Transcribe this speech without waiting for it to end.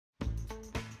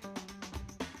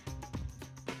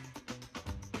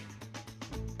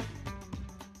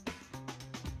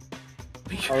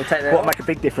I'll take that. What make a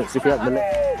big difference if you open the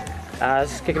leg?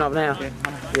 It's just kicking off now. Yeah.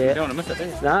 You don't want to miss it, do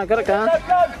you? No, got it going.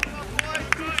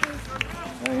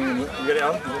 You get it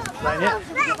on? Playing yet?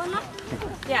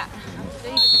 Yeah.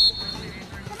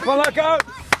 Come on, let go!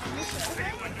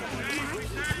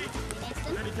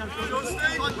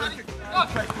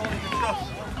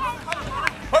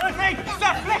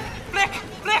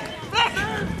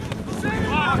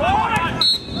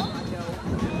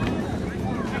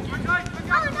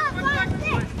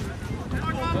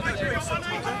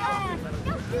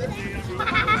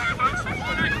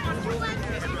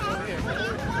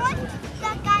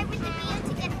 That guy with the beard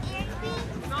to get earring.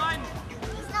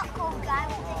 He's not called guy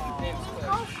with the beard. He's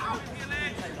called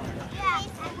yeah,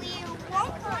 we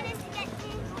won't call him to get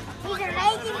earring. He's a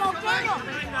lazy volcano.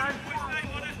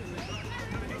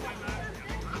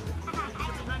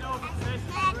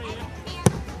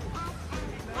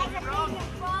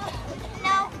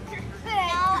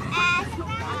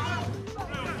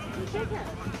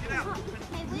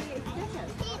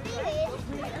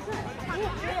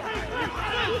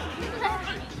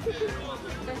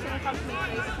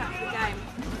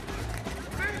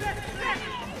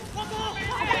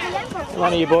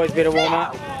 One of you boys better warm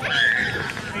up. Come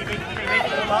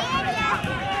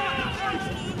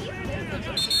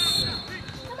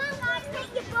on guys,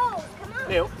 take your balls. Come on.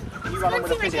 Neil, can you run on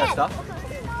with the physio stuff?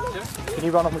 Can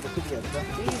you run on with the physio stuff?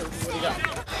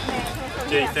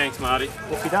 Gee, thanks, Marty.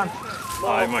 What have you done?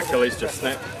 Oh, my Achilles just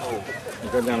snapped. You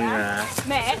go down there.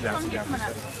 Matt, come here.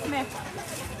 Come here.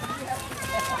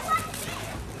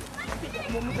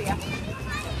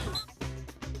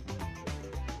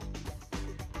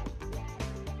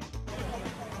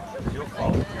 It's your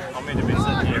fault. I'm meant to be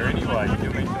sitting here anyway.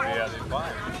 You're meant to be out there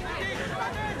playing.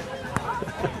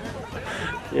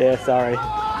 Yeah, sorry.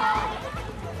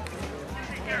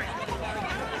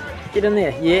 Get in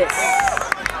there. Yes.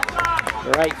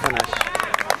 Great finish.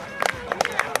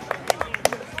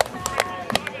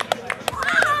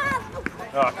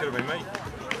 Oh, it could have been me.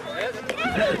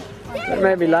 That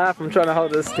made me laugh. I'm trying to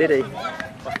hold this steady.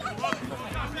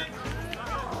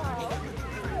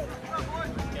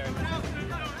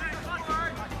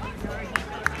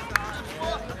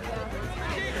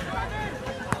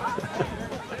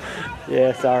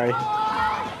 Yeah, sorry.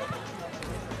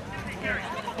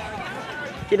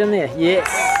 Get in there. Yes.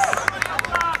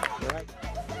 Great.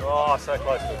 Oh, so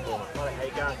close to the corner. How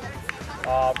you going?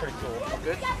 Oh, pretty cool. I'm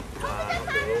good.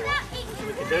 What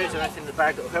we can do, is there anything in the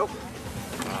bag that will help?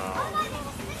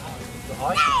 The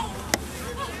height?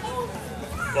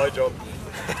 Blow job.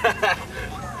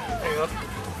 Hang on.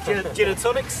 Gin and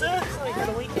tonic, sir? Something for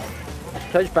the weekend.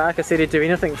 Coach Barker said he'd do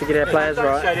anything to get our players Don't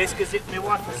right. say this because my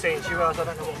wife was saying she realised I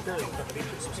don't know what I'm doing. So I need to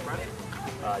put some spray.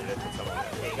 Oh, you didn't put some on.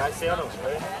 There you go, see I know what's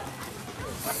spraying.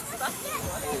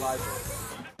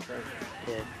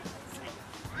 Yeah.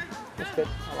 That's good.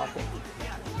 I like it.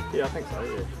 Yeah, I think so,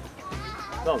 yeah.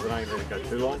 As long as it ain't really go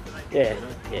too long. Yeah,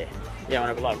 yeah. You don't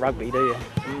want to be like rugby, do you?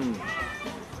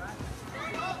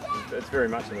 It's very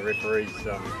much in the referee's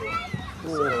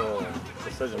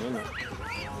decision, isn't it?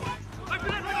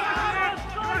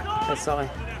 That's sorry.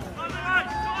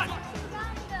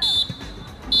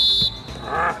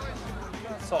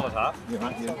 Solid half. Yeah,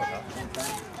 solid half.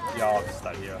 Yeah, I'll just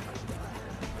stay here.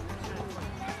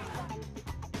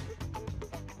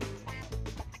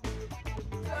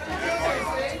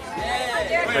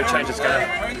 No changes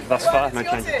going thus far, no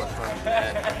changes.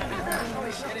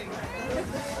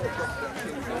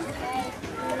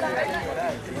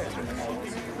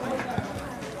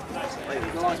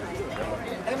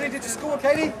 How many did you score,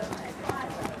 Katie?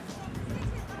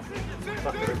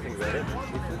 Fuck, everything's there.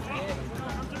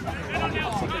 Behind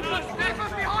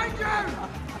you!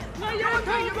 No, you're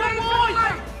okay, you're right!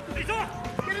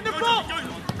 Get in the box!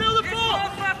 Fill the box!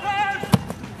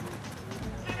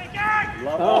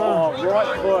 Oh,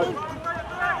 right foot.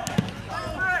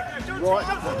 Right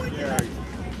foot, Gary.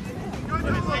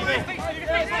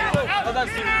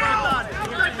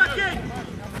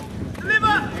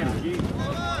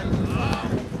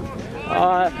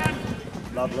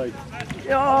 Lovely.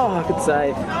 Oh, good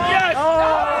save. Yes! Oh,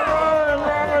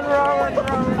 run.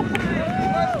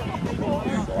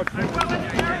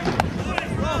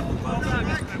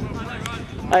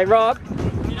 Hey, Rob.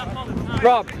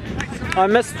 Rob, I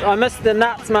missed the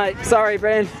nuts, mate. Sorry,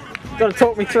 Brand. Got to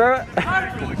talk me through it.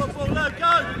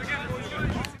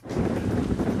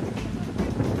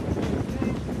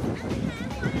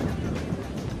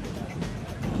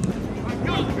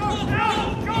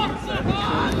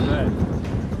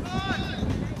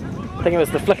 I think it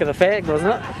was the flick of the fag,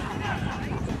 wasn't it?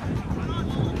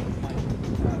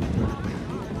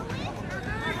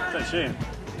 That's him.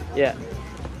 Yeah.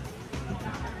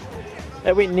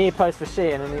 It went near post for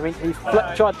Sheehan and he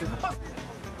tried to...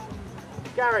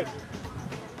 Gary,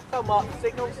 tell Mark the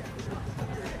signals.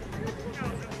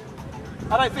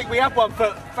 I don't think we have one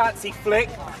for fancy flick.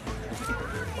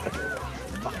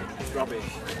 Rubbish.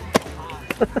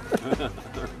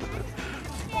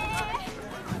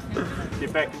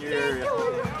 Get back in your area.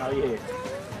 Oh yeah.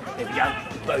 There we go.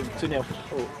 Boom, 2-0.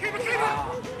 Oh.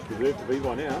 Deserve to be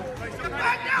one now.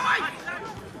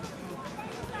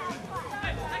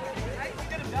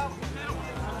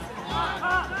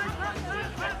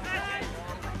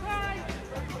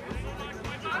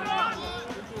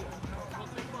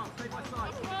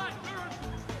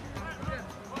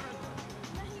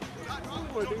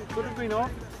 Could have been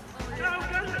off.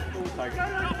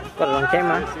 Got it on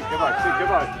camera. Go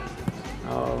on.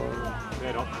 Oh.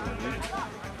 Dead off.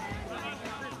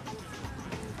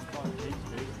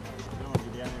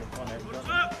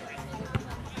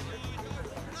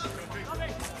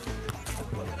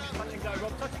 Touch and go,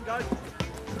 Rob, touch and go.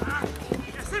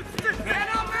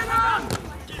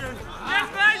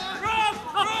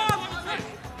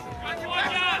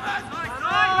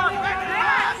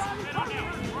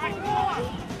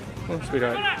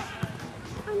 Sweetheart.